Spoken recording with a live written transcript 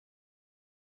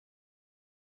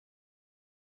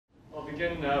I'll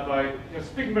begin by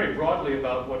speaking very broadly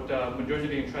about what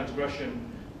modernity and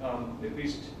transgression at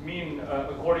least mean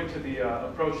according to the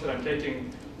approach that I'm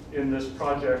taking in this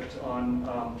project on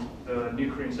the new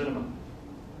Korean cinema.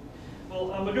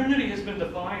 Well, modernity has been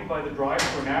defined by the drive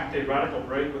to enact a radical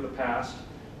break with the past,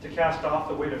 to cast off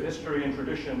the weight of history and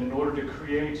tradition in order to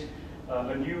create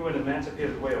a new and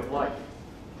emancipated way of life.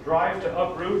 The drive to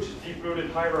uproot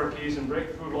deep-rooted hierarchies and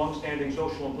break through long-standing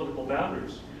social and political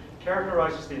boundaries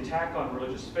characterizes the attack on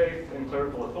religious faith and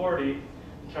clerical authority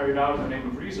carried out in the name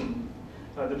of reason,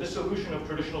 the dissolution of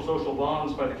traditional social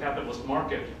bonds by the capitalist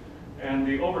market, and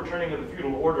the overturning of the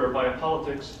feudal order by a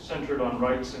politics centered on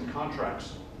rights and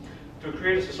contracts. To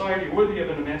create a society worthy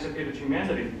of an emancipated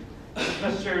humanity, it's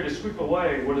necessary to sweep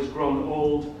away what has grown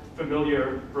old,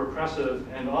 familiar, repressive,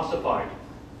 and ossified.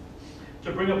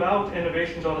 To bring about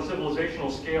innovations on a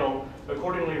civilizational scale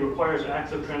accordingly requires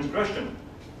acts of transgression,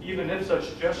 even if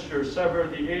such gestures sever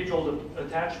the age-old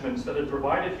attachments that had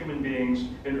provided human beings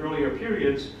in earlier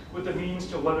periods with the means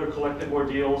to weather collective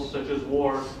ordeals such as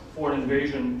war, foreign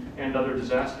invasion, and other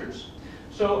disasters.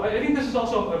 So I think this is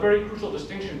also a very crucial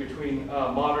distinction between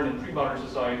modern and pre-modern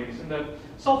societies, in that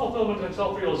self-fulfillment and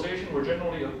self-realization were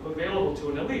generally available to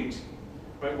an elite,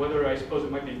 right? Whether, I suppose, it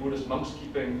might be Buddhist monks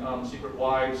keeping secret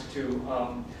wives to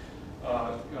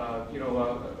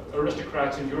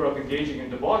aristocrats in Europe engaging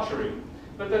in debauchery.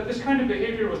 But that this kind of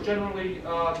behavior was generally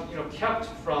kept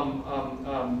from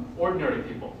ordinary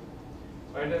people.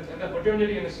 Right? And that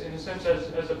modernity, in a sense,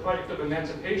 as a project of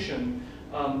emancipation,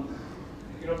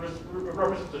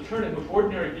 represents a turn in which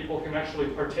ordinary people can actually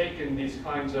partake in these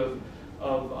kinds of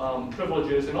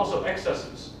privileges and also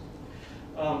excesses.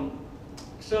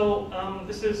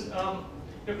 This is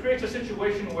creates a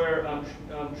situation where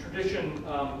tradition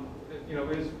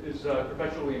is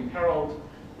perpetually imperiled.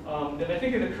 And I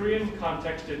think in the Korean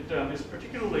context, it is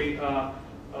particularly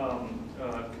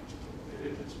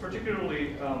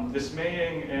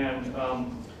dismaying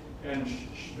and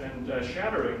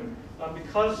shattering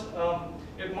because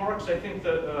it marks, I think,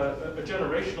 a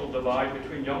generational divide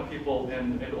between young people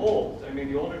and old. I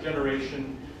mean, the older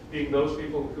generation being those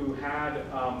people who had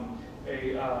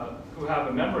who have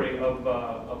a memory of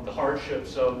the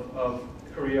hardships of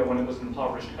Korea when it was an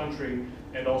impoverished country,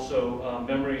 and also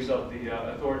memories of the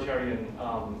authoritarian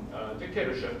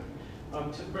dictatorship,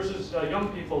 versus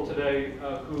young people today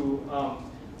who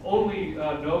only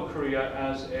know Korea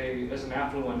as an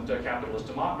affluent capitalist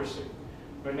democracy.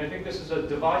 Right? And I think this is a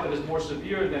divide that is more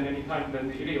severe than than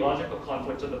the ideological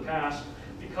conflicts of the past,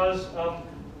 because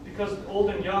old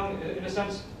and young, in a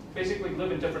sense, basically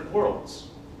live in different worlds.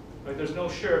 Right? There's no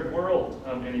shared world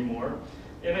anymore.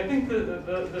 And I think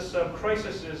this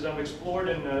crisis is explored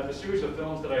in a series of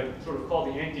films that I sort of call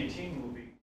the anti-teen movement.